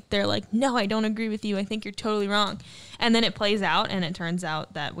and like they're like, no, I don't agree with you. I think you're totally wrong. And then it plays out and it turns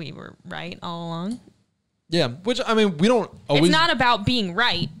out that we were right all along. Yeah, which I mean, we don't always. It's not about being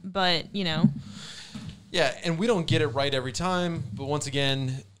right, but you know. Yeah, and we don't get it right every time. But once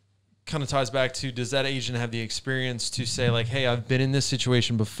again, kind of ties back to, does that agent have the experience to say like, hey, I've been in this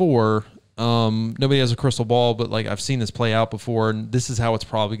situation before. Nobody has a crystal ball, but like I've seen this play out before, and this is how it's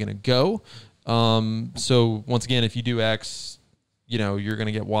probably going to go. So once again, if you do X, you know, you're going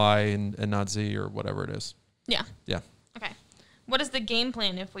to get Y and not Z or whatever it is. Yeah. Yeah. Okay. What is the game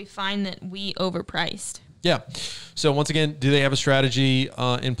plan if we find that we overpriced? Yeah. So once again, do they have a strategy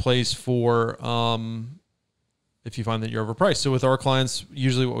in place for if you find that you're overpriced? So with our clients,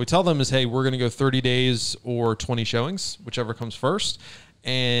 usually what we tell them is, hey, we're going to go 30 days or 20 showings, whichever comes first.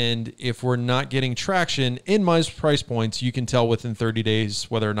 And if we're not getting traction in my price points, you can tell within 30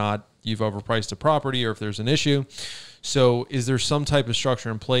 days whether or not you've overpriced a property or if there's an issue. So is there some type of structure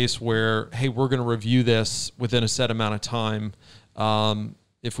in place where, hey, we're going to review this within a set amount of time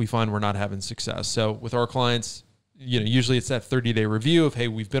if we find we're not having success? So with our clients, you know, usually it's that 30-day review of, hey,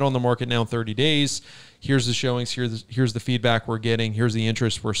 we've been on the market now 30 days. Here's the showings. Here's the feedback we're getting. Here's the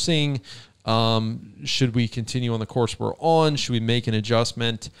interest we're seeing. Should we continue on the course we're on? Should we make an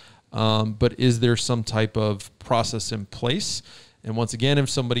adjustment? But is there some type of process in place? And once again, if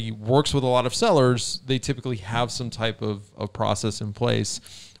somebody works with a lot of sellers, they typically have some type of process in place.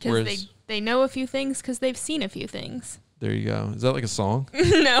 Because they know a few things because they've seen a few things. There you go. Is that like a song?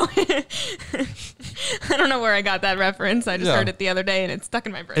 No. I don't know where I got that reference. I just heard it the other day and it's stuck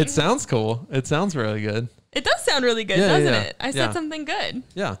in my brain. It sounds cool. It sounds really good. It does sound really good, doesn't it? I said something good.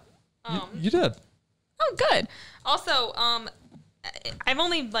 Yeah. You did. Oh, good. Also, I've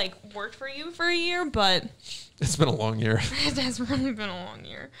only like worked for you for a year, but it's been a long year. It has really been a long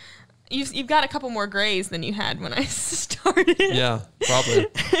year. You've got a couple more grays than you had when I started. Yeah, probably.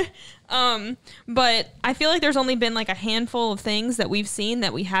 But I feel like there's only been like a handful of things that we've seen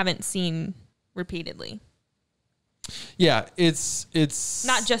that we haven't seen repeatedly. Yeah, it's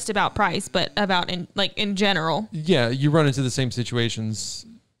not just about price, but about in general. Yeah, you run into the same situations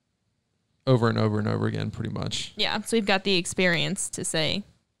over and over and over again, pretty much. Yeah, so we've got the experience to say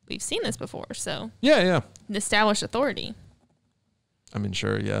we've seen this before. So yeah, establish authority. I mean,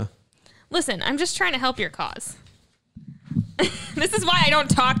 sure, yeah. Listen, I'm just trying to help your cause. This is why I don't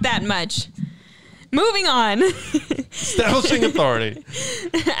talk that much. Moving on. Establishing authority.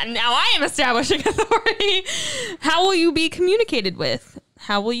 Now I am establishing authority. How will you be communicated with?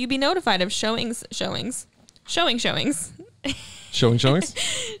 How will you be notified of showings? Showing showings? Showing showings?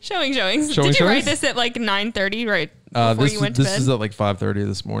 Showing showings. Showing Did you write showings? this at like 9:30 right before you went to bed? This is at like 5:30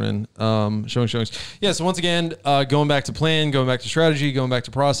 this morning. Showing showings. Yeah, so once again, going back to plan, going back to strategy, going back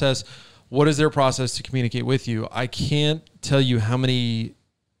to process. What is their process to communicate with you? I can't tell you how many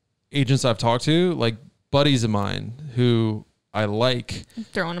agents I've talked to, like buddies of mine who I like.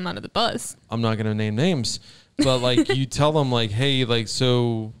 Throwing them under the bus. I'm not going to name names, but like you tell them like, hey, like,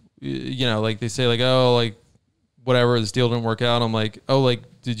 so, you know, like they say like, oh, like whatever, this deal didn't work out. I'm like, oh, like,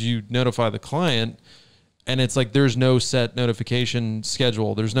 did you notify the client? And it's like, there's no set notification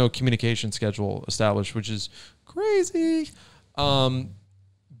schedule. There's no communication schedule established, which is crazy.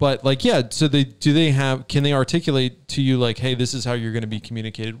 But like, yeah, so can they articulate to you like, hey, this is how you're going to be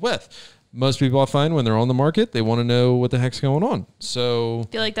communicated with? Most people I find when they're on the market, they want to know what the heck's going on. So I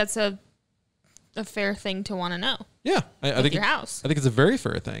feel like that's a fair thing to want to know. Yeah. I think your house. I think it's a very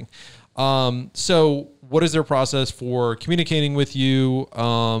fair thing. So what is their process for communicating with you?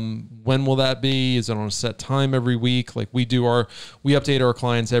 When will that be? Is it on a set time every week? Like we update our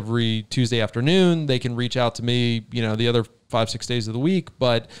clients every Tuesday afternoon. They can reach out to me, you know, the other 5-6 days of the week,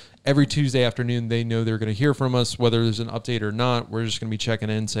 but every Tuesday afternoon, they know they're going to hear from us, whether there's an update or not. We're just going to be checking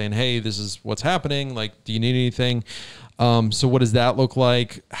in saying, hey, this is what's happening. Like, do you need anything? So what does that look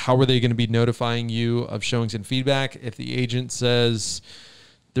like? How are they going to be notifying you of showings and feedback? If the agent says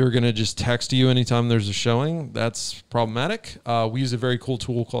they're going to just text you anytime there's a showing, that's problematic. We use a very cool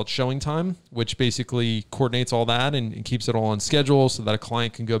tool called Showing Time, which basically coordinates all that and keeps it all on schedule so that a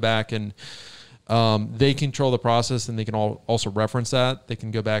client can go back and they control the process, and they can also reference that. They can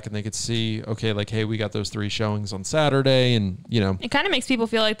go back and they could see, okay, like, hey, we got those 3 showings on Saturday, and you know, it kind of makes people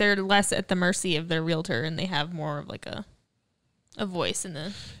feel like they're less at the mercy of their realtor, and they have more of like a voice in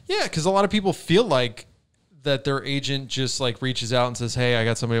the. Yeah, because a lot of people feel like that their agent just like reaches out and says, hey, I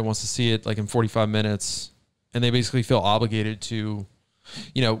got somebody that wants to see it like in 45 minutes, and they basically feel obligated to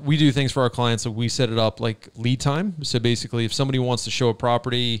we do things for our clients. So we set it up like lead time. So basically, if somebody wants to show a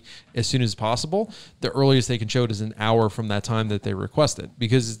property as soon as possible, the earliest they can show it is an hour from that time that they request it,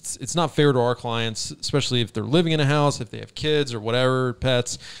 because it's not fair to our clients, especially if they're living in a house, if they have kids or whatever,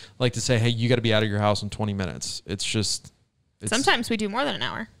 pets, like to say, hey, you got to be out of your house in 20 minutes. Sometimes we do more than an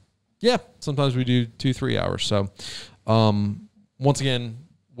hour. Yeah. Sometimes we do 2-3 hours. So once again,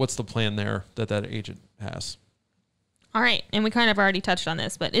 what's the plan there that agent has? All right. And we kind of already touched on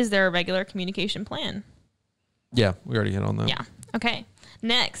this, but is there a regular communication plan? Yeah, we already hit on that. Yeah. Okay.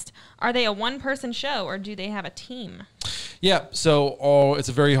 Next, are they a one-person show or do they have a team? Yeah, so it's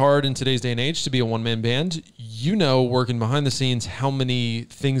very hard in today's day and age to be a one-man band. Working behind the scenes, how many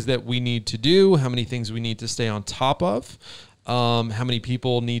things that we need to do, how many things we need to stay on top of, how many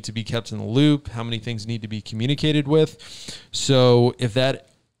people need to be kept in the loop, how many things need to be communicated with. So if that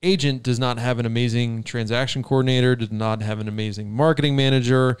agent does not have an amazing transaction coordinator, does not have an amazing marketing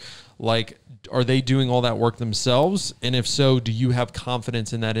manager, are they doing all that work themselves? And if so, do you have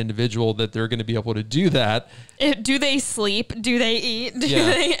confidence in that individual that they're going to be able to do that? Do they sleep? Do they eat? Do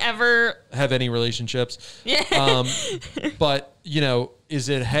they ever have any relationships? Yeah. But, is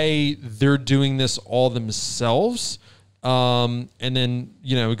it, hey, they're doing this all themselves? And then,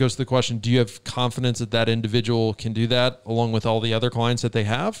 it goes to the question, do you have confidence that individual can do that along with all the other clients that they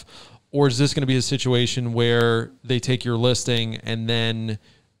have? Or is this going to be a situation where they take your listing and then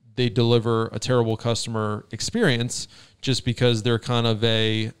they deliver a terrible customer experience just because they're kind of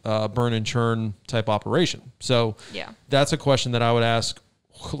a burn and churn type operation? So that's a question that I would ask,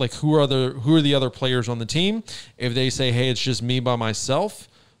 like, who are the other players on the team? If they say, hey, it's just me by myself,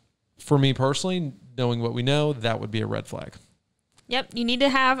 for me personally, knowing what we know, that would be a red flag. Yep. You need to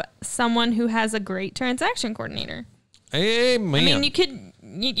have someone who has a great transaction coordinator. Hey, man. I mean,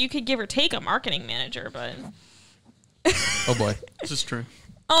 you could give or take a marketing manager, but... Oh, boy. This is true.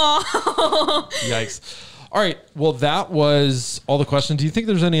 Oh. Yikes. All right. Well, that was all the questions. Do you think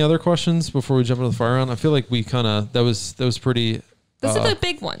there's any other questions before we jump into the fire round? I feel like we kind of, that was pretty... Those are the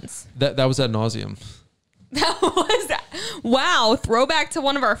big ones. That was ad nauseum. That was that. Wow. Throwback to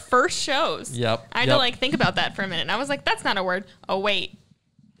one of our first shows. Yep. I had to think about that for a minute. And I was like, that's not a word. Oh, wait.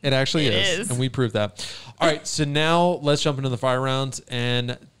 It actually is. And we proved that. All right. So now let's jump into the fire round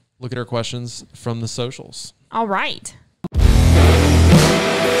and look at our questions from the socials. All right.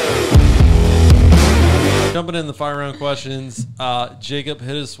 Jumping in the fire round questions, Jacob,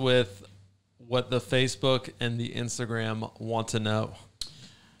 hit us with what the Facebook and the Instagram want to know.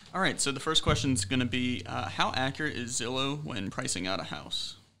 All right, so the first question is going to be, how accurate is Zillow when pricing out a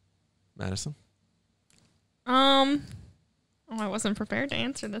house? Madison? I wasn't prepared to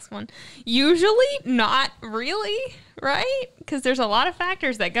answer this one. Usually not really, right? Because there's a lot of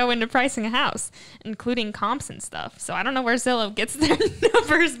factors that go into pricing a house, including comps and stuff. So I don't know where Zillow gets their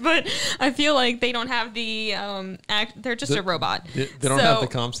numbers, but I feel like they don't have the, they're just a robot. They don't have the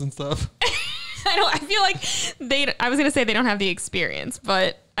comps and stuff? I feel like I was going to say they don't have the experience,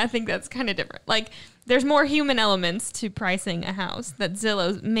 but I think that's kind of different. Like, there's more human elements to pricing a house that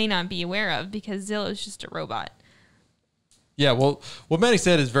Zillow may not be aware of because Zillow is just a robot. Yeah, well, what Maddie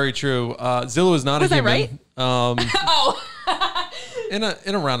said is very true. Zillow is not a human. Was I right? Oh. In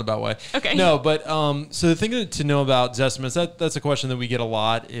a roundabout way. Okay. No, but so the thing to know about Zestimates, that's a question that we get a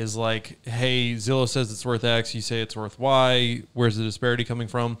lot is like, hey, Zillow says it's worth X, you say it's worth Y. Where's the disparity coming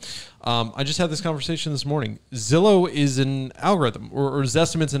from? I just had this conversation this morning. Zillow is an algorithm, or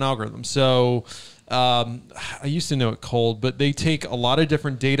Zestimate's an algorithm. So I used to know it cold, but they take a lot of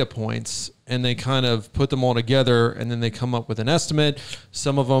different data points and they kind of put them all together and then they come up with an estimate.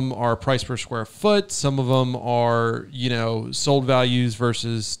 Some of them are price per square foot. Some of them are, sold values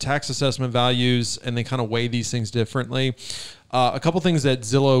versus tax assessment values, and they kind of weigh these things differently. A couple things that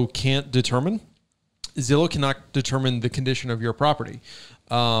Zillow can't determine. Zillow cannot determine the condition of your property.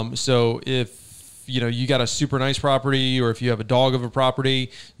 So if you got a super nice property, or if you have a dog of a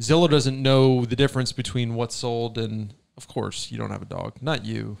property, Zillow doesn't know the difference between what's sold and, of course, you don't have a dog. Not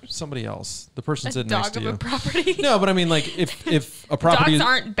you, somebody else. The person sitting next to you. A dog of a property? No, but I mean, like, if a property... Dogs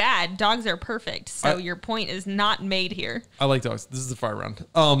aren't bad. Dogs are perfect. So your point is not made here. I like dogs. This is the fire round.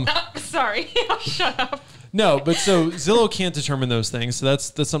 Sorry. I'll shut up. No, but so Zillow can't determine those things. So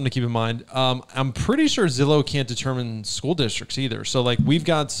that's something to keep in mind. I'm pretty sure Zillow can't determine school districts either. So like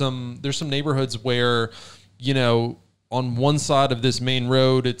there's some neighborhoods where, on one side of this main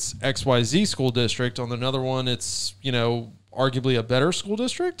road, it's XYZ school district. On another one, it's, arguably a better school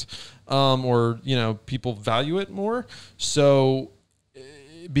district, or, people value it more. So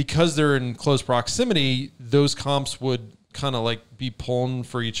because they're in close proximity, those comps would kind of like be pulling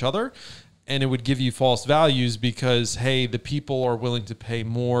for each other. and it would give you false values because, hey, the people are willing to pay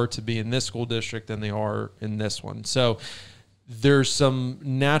more to be in this school district than they are in this one. So there's some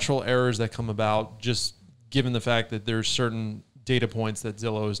natural errors that come about just given the fact that there's certain data points that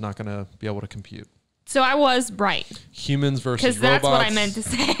Zillow is not going to be able to compute. So I was right. Humans versus robots. Because that's what I meant to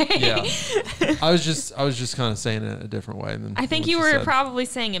say. Yeah. I was just kind of saying it a different way than I think what you were said. probably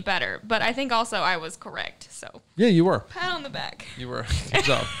saying it better, but I think also I was correct. So Yeah, you were. pat on the back. You were. Good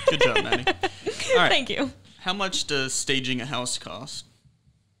job. Good job, Maddie. All right. Thank you. How much does staging a house cost?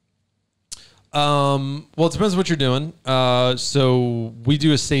 Well, it depends what you're doing. So we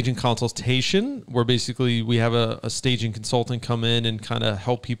do a staging consultation where basically we have a staging consultant come in and kind of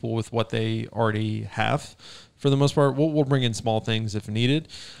help people with what they already have. For the most part, we'll bring in small things if needed.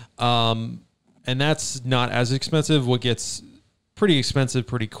 And that's not as expensive. What gets pretty expensive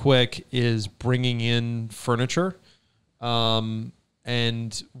pretty quick is bringing in furniture. And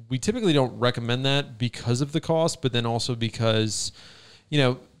we typically don't recommend that because of the cost, but then also because,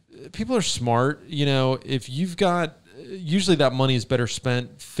 people are smart. If you've got, usually that money is better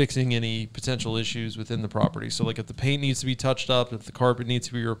spent fixing any potential issues within the property. So like if the paint needs to be touched up, if the carpet needs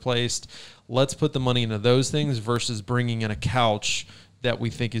to be replaced, let's put the money into those things versus bringing in a couch that we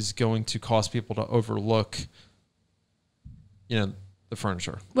think is going to cause people to overlook, the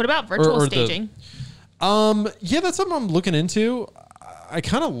furniture. What about virtual Or staging? Yeah, that's something I'm looking into. I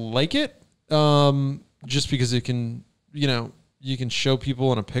kind of like it, just because it can, you can show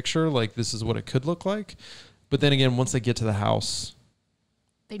people in a picture, like this is what it could look like. But then again, once they get to the house,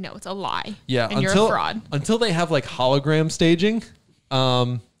 They know it's a lie. yeah, And you're a fraud. Until they have like hologram staging,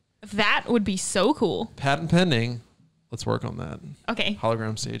 That would be so cool. patent pending. Let's work on that. Okay.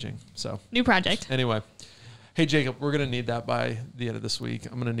 Hologram staging. So New project. anyway, hey Jacob, we're gonna need that by the end of this week.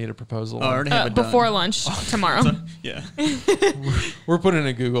 I'm gonna need a proposal. Oh, I already have it done. Before lunch tomorrow. Yeah. We're putting in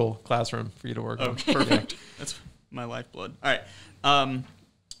a Google Classroom for you to work Oh, on. perfect. That's my lifeblood. All right.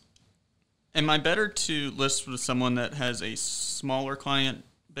 Am I better to list with someone that has a smaller client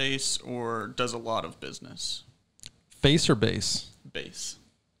base or does a lot of business? Face or base? Base.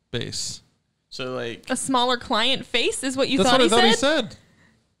 Base. So like A smaller client face is what you That's thought what I he thought he said.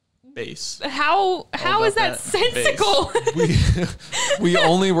 base. How about is that that sensical? We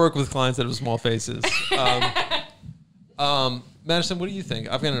only work with clients that have small faces. Madison, what do you think?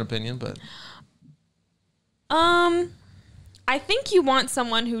 I've got an opinion, but I think you want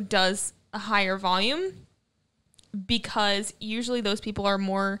someone who does a higher volume because usually those people are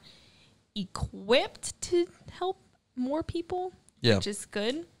more equipped to help more people, yeah, which is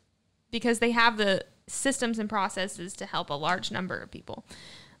good because they have the systems and processes to help a large number of people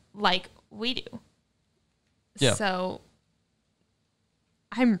like we do. Yeah. So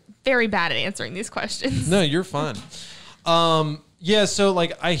I'm very bad at answering these questions. no, you're fine. Yeah, so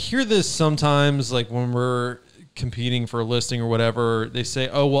like I hear this sometimes, like when we're competing for a listing or whatever, they say,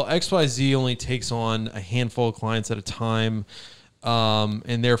 oh, well, XYZ only takes on a handful of clients at a time.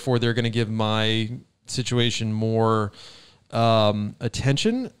 And therefore they're going to give my situation more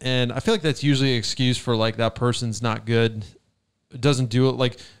attention. And I feel like that's usually an excuse for like that person's not good, doesn't do it.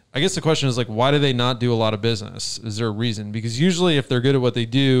 Like, I guess the question is like, why do they not do a lot of business? Is there a reason? Because usually if they're good at what they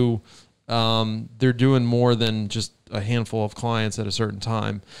do, they're doing more than just a handful of clients at a certain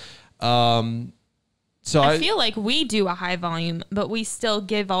time. So I feel like we do a high volume, but we still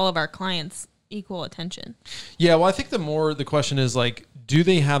give all of our clients equal attention. Yeah, well, I think the question is like, do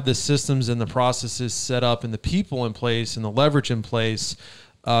they have the systems and the processes set up and the people in place and the leverage in place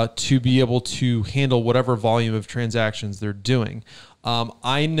to be able to handle whatever volume of transactions they're doing?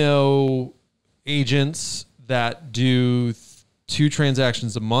 I know agents that do 2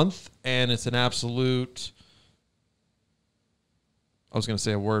 transactions a month, and it's an absolute, I was going to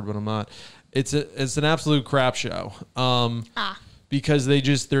say a word, but I'm not. It's an absolute crap show. Because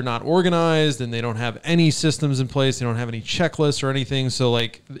they're not organized and they don't have any systems in place. They don't have any checklists or anything. So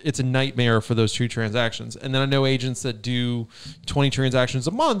like it's a nightmare for those 2 transactions. And then I know agents that do 20 transactions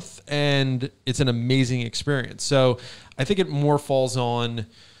a month and it's an amazing experience. So I think it more falls on,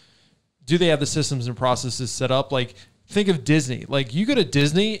 do they have the systems and processes set up? Like think of Disney. Like you go to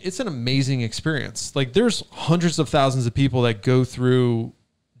Disney, it's an amazing experience. Like there's hundreds of thousands of people that go through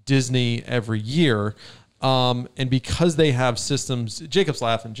Disney every year. And because they have systems, Jacob's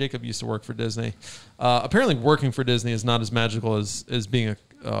laughing. Jacob used to work for Disney. Apparently working for Disney is not as magical as being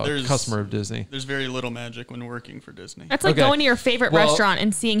a customer of Disney. There's very little magic when working for Disney. That's like Okay. going to your favorite Well, restaurant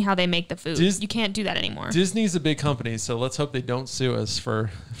and seeing how they make the food. Dis- You can't do that anymore. Disney's a big company, so let's hope they don't sue us for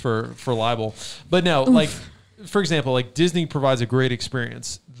libel. But no, like for example, like Disney provides a great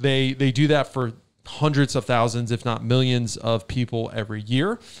experience. They do that for hundreds of thousands, if not millions of people every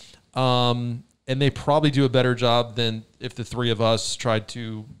year. And they probably do a better job than if the three of us tried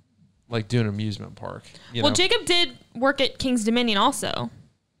to like do an amusement park. You know? Jacob did work at King's Dominion also.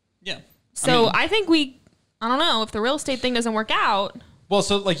 Yeah. So I think I don't know, if the real estate thing doesn't work out. Well,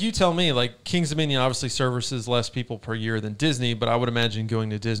 so like you tell me, like King's Dominion obviously services less people per year than Disney, but I would imagine going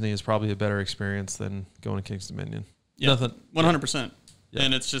to Disney is probably a better experience than going to King's Dominion. Yeah, Nothing. 100%. Yeah.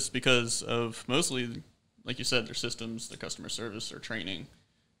 And it's just because of mostly, like you said, their systems, their customer service, their training,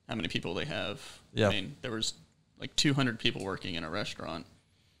 how many people they have. Yeah. I mean, there was like 200 people working in a restaurant.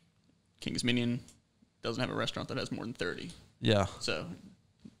 King's Dominion doesn't have a restaurant that has more than 30. Yeah. So,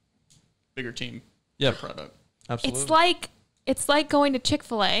 bigger team, Yeah. better product. Absolutely. It's like going to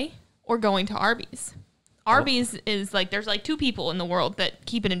Chick-fil-A or going to Arby's. Arby's is like, there's like two people in the world that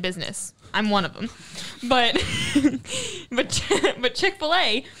keep it in business. I'm one of them. But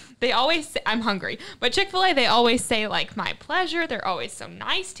Chick-fil-A, they always say, I'm hungry. But Chick-fil-A, they always say like, my pleasure. They're always so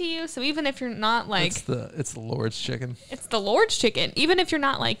nice to you. So even if you're not like, it's the Lord's chicken. it's the Lord's chicken. Even if you're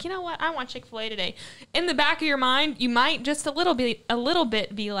not like, you know what, I want Chick-fil-A today. In the back of your mind, you might just a little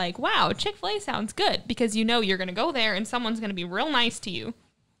bit be like, wow, Chick-fil-A sounds good, because you know you're going to go there and someone's going to be real nice to you.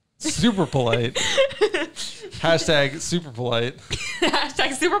 Super polite. Hashtag super polite.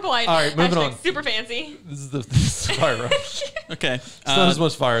 Hashtag super polite. All right, moving on. Super fancy. This is fire rush. Okay. It's not as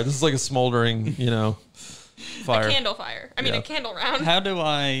much fire. This is like a smoldering, fire. A candle fire. I mean, a candle round. How do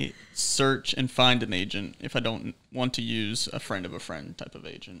I search and find an agent if I don't want to use a friend of a friend type of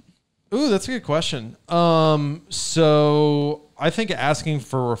agent? Ooh, that's a good question. So I think asking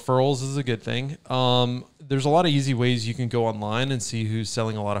for referrals is a good thing. There's a lot of easy ways you can go online and see who's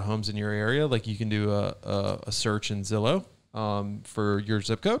selling a lot of homes in your area. Like you can do a search in Zillow for your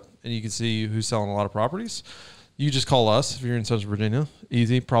zip code, and you can see who's selling a lot of properties. You just call us if you're in Central Virginia.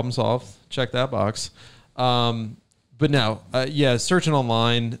 Easy, problem solved. Check that box. But no, searching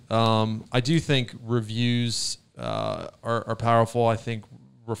online. I do think reviews are powerful. I think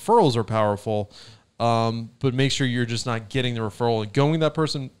referrals are powerful, but make sure you're just not getting the referral and going to that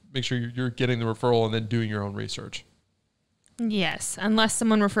person. Make sure you're getting the referral and then doing your own research. Yes, unless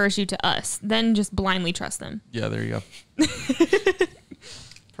someone refers you to us, then just blindly trust them. Yeah, there you go.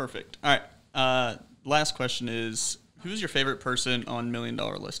 Perfect. All right. Last question is, who's your favorite person on $1 Million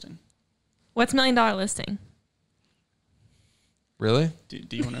Listing? What's $1 Million Listing? Really?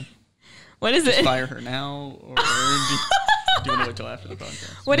 Do you want to What is it? fire her now, or do you want to wait till after the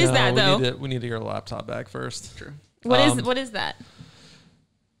podcast? What is that, though? We need to get our laptop back first. True. What is that?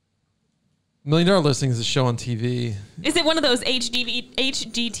 $1 Million Listing is a show on TV. Is it one of those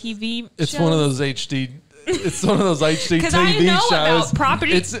HGTV It's shows? one of those HD. It's one of those HGTV shows. Because I know about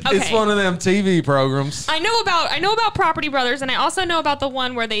property. It's one of them TV programs. I know about Property Brothers, and I also know about the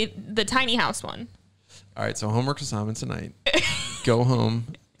one where the tiny house one. All right, so homework assignment tonight. Go home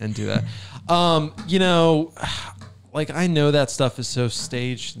and do that. Like I know that stuff is so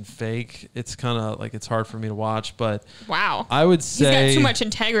staged and fake. It's kind of like it's hard for me to watch, but Wow. I would say he's got too much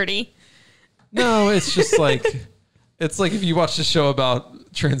integrity. No, it's just like it's like if you watch a show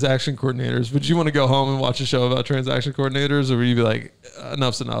about transaction coordinators, would you want to go home and watch a show about transaction coordinators, or would you be like,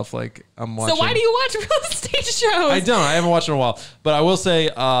 enough's enough? Like I'm watching. So why do you watch real estate shows? I don't. I haven't watched in a while, but I will say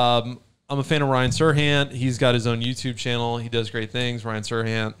I'm a fan of Ryan Serhant. He's got his own YouTube channel. He does great things. Ryan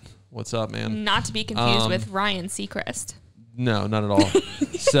Serhant, what's up, man? Not to be confused with Ryan Seacrest. No, not at all.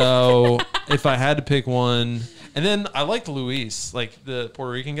 So if I had to pick one, and then I liked Luis, like the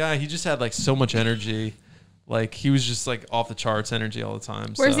Puerto Rican guy. He just had like so much energy. Like he was just like off the charts energy all the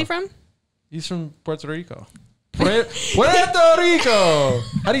time. Where's he from? He's from Puerto Rico. Puerto Rico.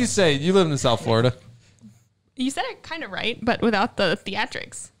 How do you say it? You live in South Florida. You said it kind of right, but without the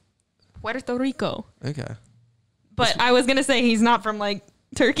theatrics. Puerto Rico. Okay. But I was going to say he's not from like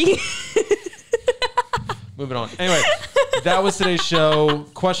Turkey. Moving on. Anyway, that was today's show.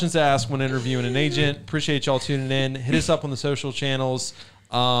 Questions to ask when interviewing an agent. Appreciate y'all tuning in. Hit us up on the social channels.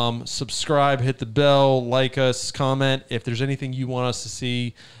 Subscribe, hit the bell, like us, comment. If there's anything you want us to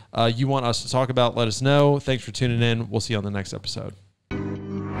see, you want us to talk about, let us know. Thanks for tuning in. We'll see you on the next episode.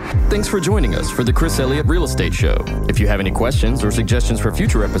 Thanks for joining us for the Chris Elliott Real Estate Show. If you have any questions or suggestions for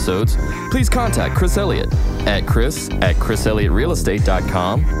future episodes, please contact Chris Elliott at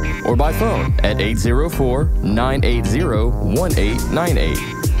chris@chriselliottrealestate.com or by phone at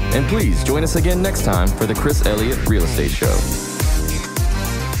 804-980-1898. And please join us again next time for the Chris Elliott Real Estate Show.